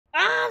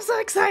I'm so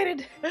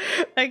excited.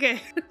 Okay,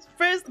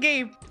 first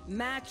game.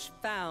 Match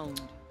found.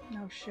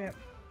 Oh shit,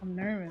 I'm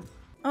nervous.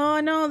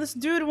 Oh no, this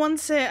dude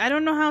wants it. I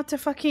don't know how to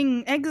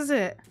fucking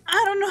exit.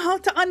 I don't know how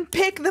to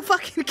unpick the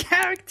fucking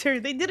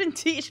character. They didn't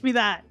teach me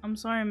that. I'm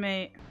sorry,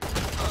 mate.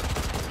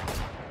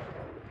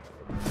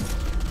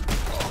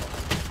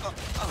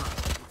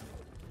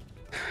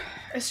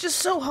 It's just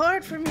so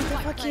hard for me to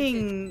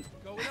fucking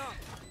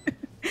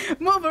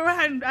move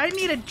around. I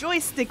need a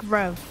joystick,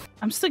 bro.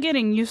 I'm still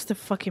getting used to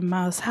fucking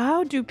mouse.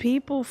 How do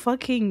people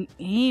fucking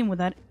aim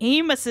without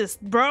aim assist,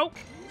 bro? What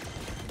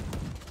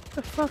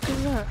the fuck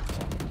is that?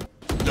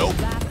 Nope.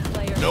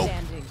 Nope.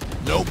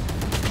 Nope.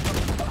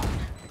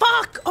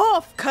 Fuck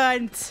off,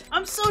 cunt!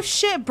 I'm so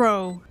shit,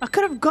 bro. I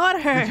could have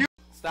got her.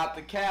 Stop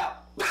the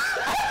cap. Stop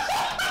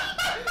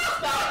the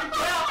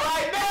cap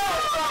right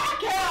now!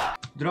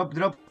 Stop the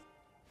cap!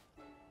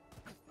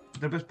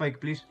 Drop a spike,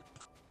 please.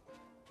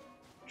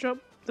 Drop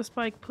the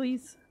spike,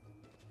 please.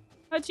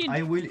 How'd you...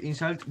 I will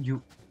insult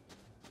you.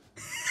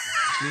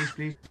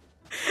 Please.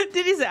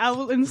 Did he say I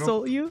will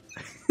insult you?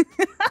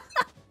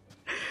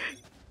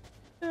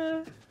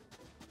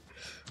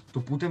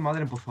 Tu puta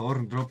madre, por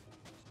favor, drop.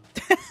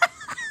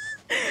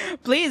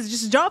 Please,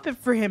 just drop it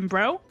for him,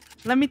 bro.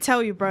 Let me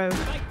tell you, bro.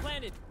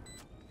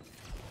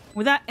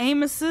 Without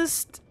aim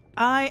assist,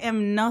 I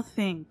am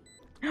nothing.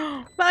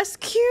 That's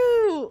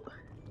cute!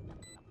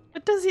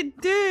 What does he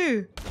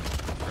do?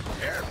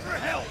 Prepare for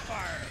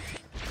hellfire.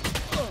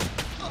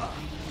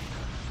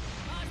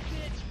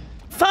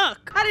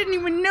 Fuck! I didn't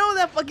even know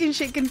that fucking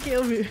shit can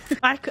kill me.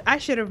 I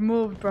should have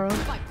moved, bro.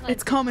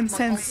 It's common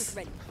sense.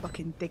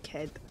 Fucking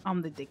dickhead.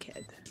 I'm the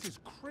dickhead. This is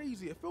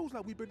crazy. It feels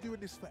like we've been doing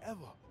this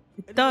forever.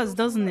 It does,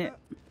 doesn't it?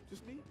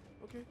 Just me?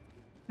 Okay.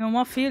 No,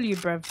 I feel you,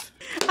 bruv.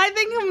 I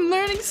think I'm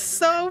learning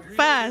so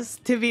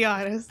fast, to be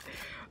honest.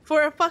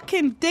 For a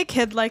fucking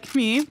dickhead like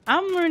me,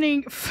 I'm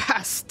learning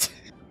fast.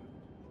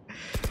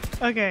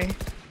 Okay.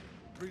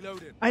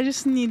 I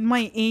just need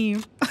my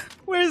aim.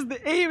 Where's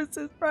the aim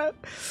assist, bro?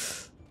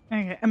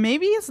 Okay,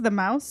 maybe it's the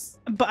mouse,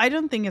 but I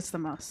don't think it's the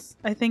mouse.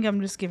 I think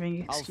I'm just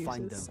giving excuses. I'll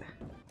find them.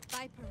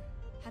 Viper,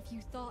 have you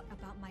thought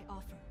about my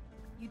offer?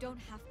 You don't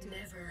have to.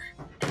 Never,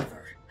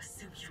 ever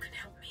assume you can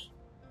help me.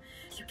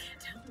 You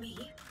can't help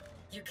me.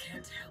 You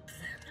can't help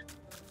them.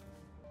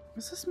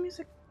 Is this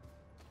music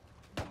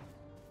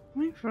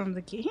coming from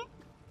the game?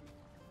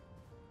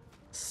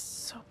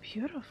 So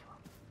beautiful.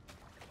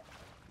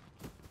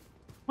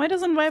 Why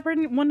doesn't Viper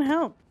want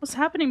help? What's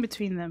happening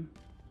between them?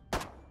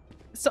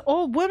 It's an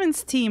all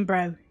women's team,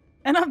 bro.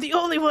 And I'm the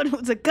only one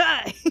who's a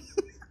guy.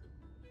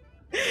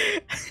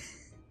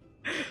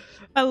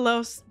 I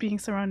love being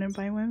surrounded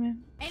by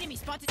women. Enemy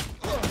spotted.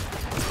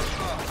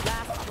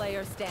 Last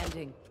player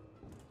standing.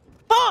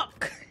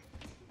 Fuck!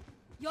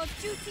 Your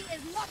duty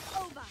is not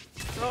over.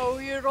 Oh,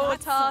 ihr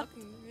Rotaten.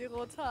 Ihr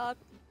Rotaten.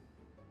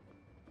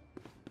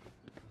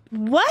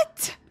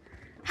 What?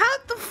 How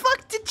the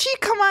fuck did she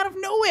come out of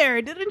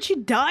nowhere? Didn't she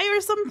die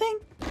or something?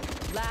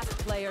 Last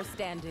player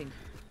standing.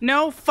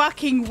 No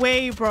fucking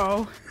way,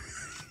 bro.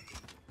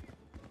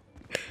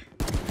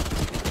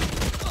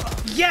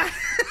 Yeah.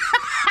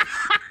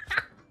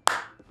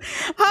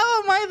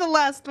 How am I the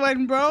last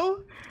one,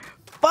 bro?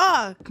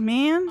 Fuck,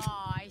 man.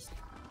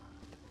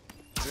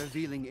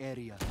 Revealing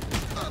area.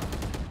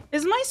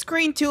 Is my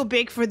screen too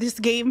big for this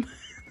game?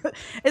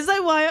 Is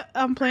that why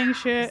I'm playing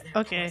shit?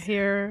 Okay,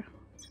 here.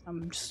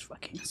 I'm just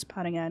fucking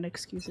spouting out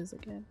excuses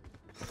again.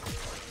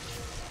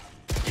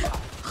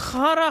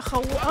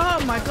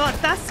 Oh my god,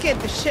 that scared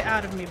the shit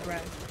out of me, bro.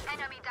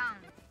 Enemy down.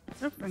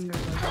 Her fingers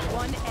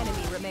One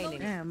enemy remaining.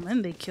 damn,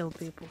 and they kill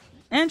people.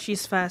 And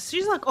she's fast.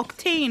 She's like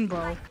Octane,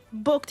 bro.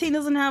 But Octane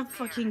doesn't have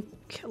fucking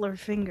killer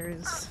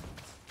fingers.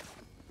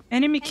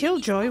 Enemy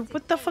killjoy?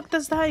 What the fuck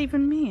does that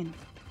even mean?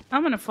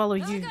 I'm gonna follow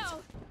you.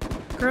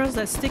 Girls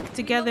that stick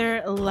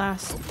together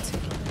last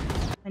together.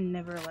 I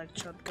never liked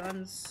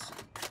shotguns.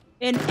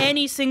 In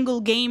any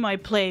single game I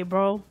play,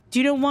 bro. Do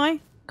you know why?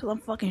 Cause I'm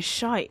fucking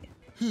shy.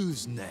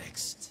 Who's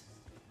next?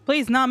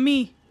 Please, not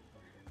me.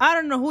 I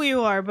don't know who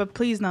you are, but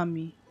please not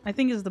me. I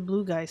think it's the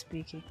blue guy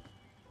speaking.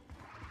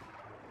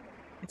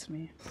 It's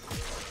me.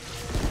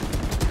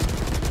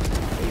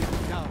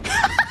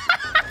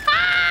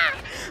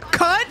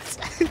 Cunt!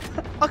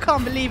 I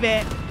can't believe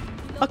it.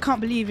 I can't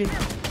believe it.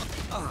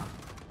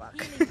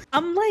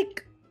 I'm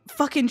like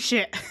fucking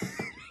shit.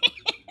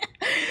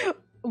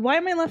 Why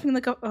am I laughing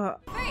like a...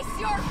 Face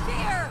your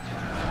fear.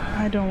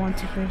 I don't want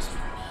to first.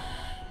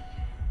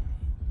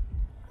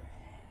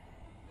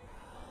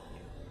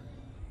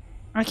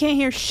 I can't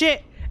hear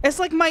shit. It's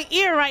like my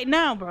ear right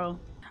now, bro.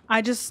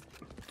 I just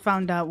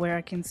found out where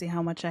I can see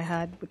how much I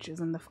had, which is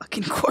in the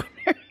fucking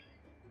corner.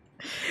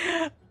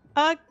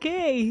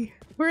 Okay.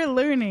 We're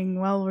learning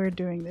while we're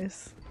doing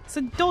this. It's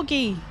a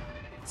doggy.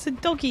 It's a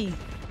doggy.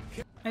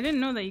 I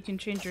didn't know that you can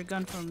change your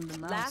gun from the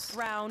mouse. Last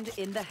round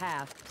in the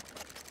half.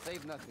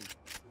 Save nothing.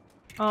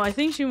 Oh, I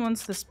think she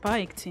wants the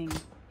spike thing.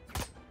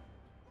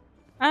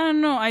 I don't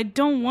know. I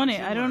don't want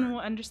it. I don't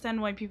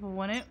understand why people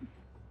want it.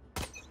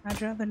 I'd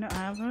rather not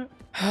have it.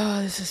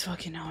 Oh, this is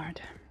fucking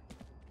hard.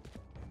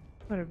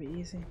 Would have been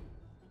easy.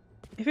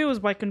 If it was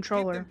by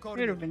controller, it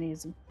would have been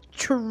easy.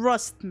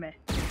 Trust me.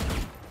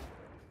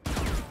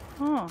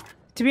 Oh.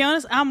 To be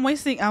honest, I'm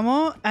wasting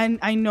ammo, and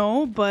I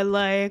know, but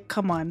like,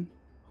 come on.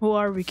 Who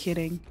are we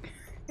kidding?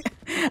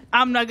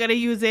 I'm not gonna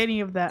use any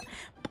of that.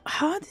 But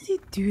how did he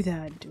do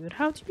that, dude?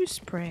 How do you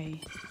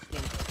spray?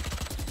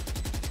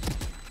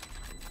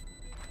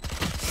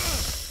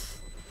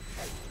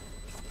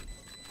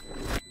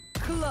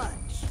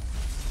 Clutch.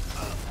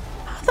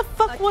 How the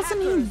fuck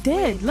wasn't he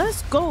dead?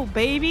 Let's go,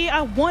 baby.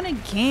 I won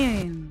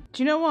again.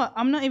 Do you know what?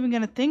 I'm not even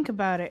gonna think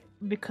about it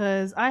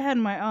because I had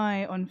my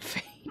eye on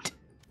Fate.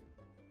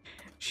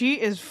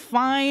 She is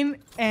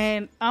fine,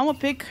 and I'm gonna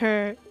pick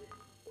her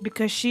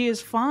because she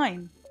is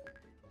fine.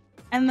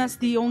 And that's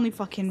the only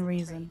fucking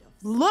reason.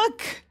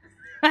 Look!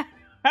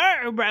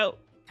 Her, bro!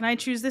 Can I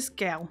choose this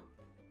gal?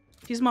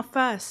 She's my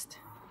first.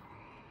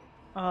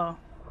 Oh.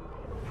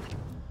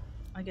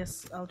 I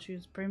guess I'll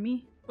choose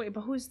Brimmy. Wait,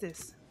 but who's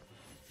this?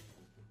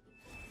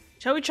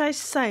 Shall we try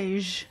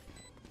Sage?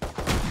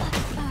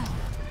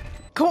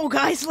 Come on,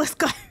 guys, let's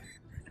go!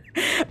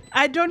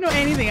 I don't know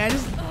anything. I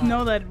just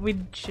know that we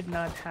should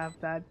not have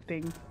that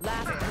thing.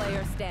 Last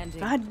player standing.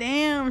 God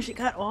damn, she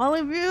got all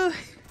of you.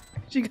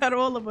 She got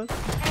all of us.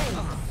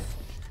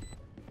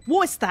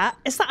 What's that?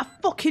 Is that a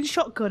fucking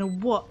shotgun or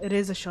what? It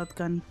is a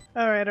shotgun.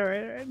 Alright,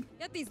 alright, alright.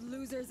 Get these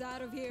losers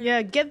out of here.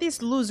 Yeah, get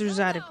these losers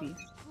out of here.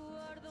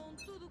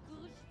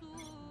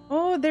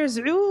 Oh, there's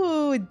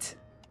Oud.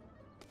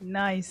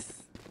 Nice.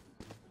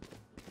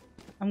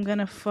 I'm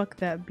gonna fuck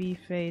that B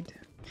fade.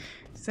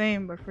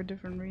 Same, but for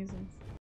different reasons.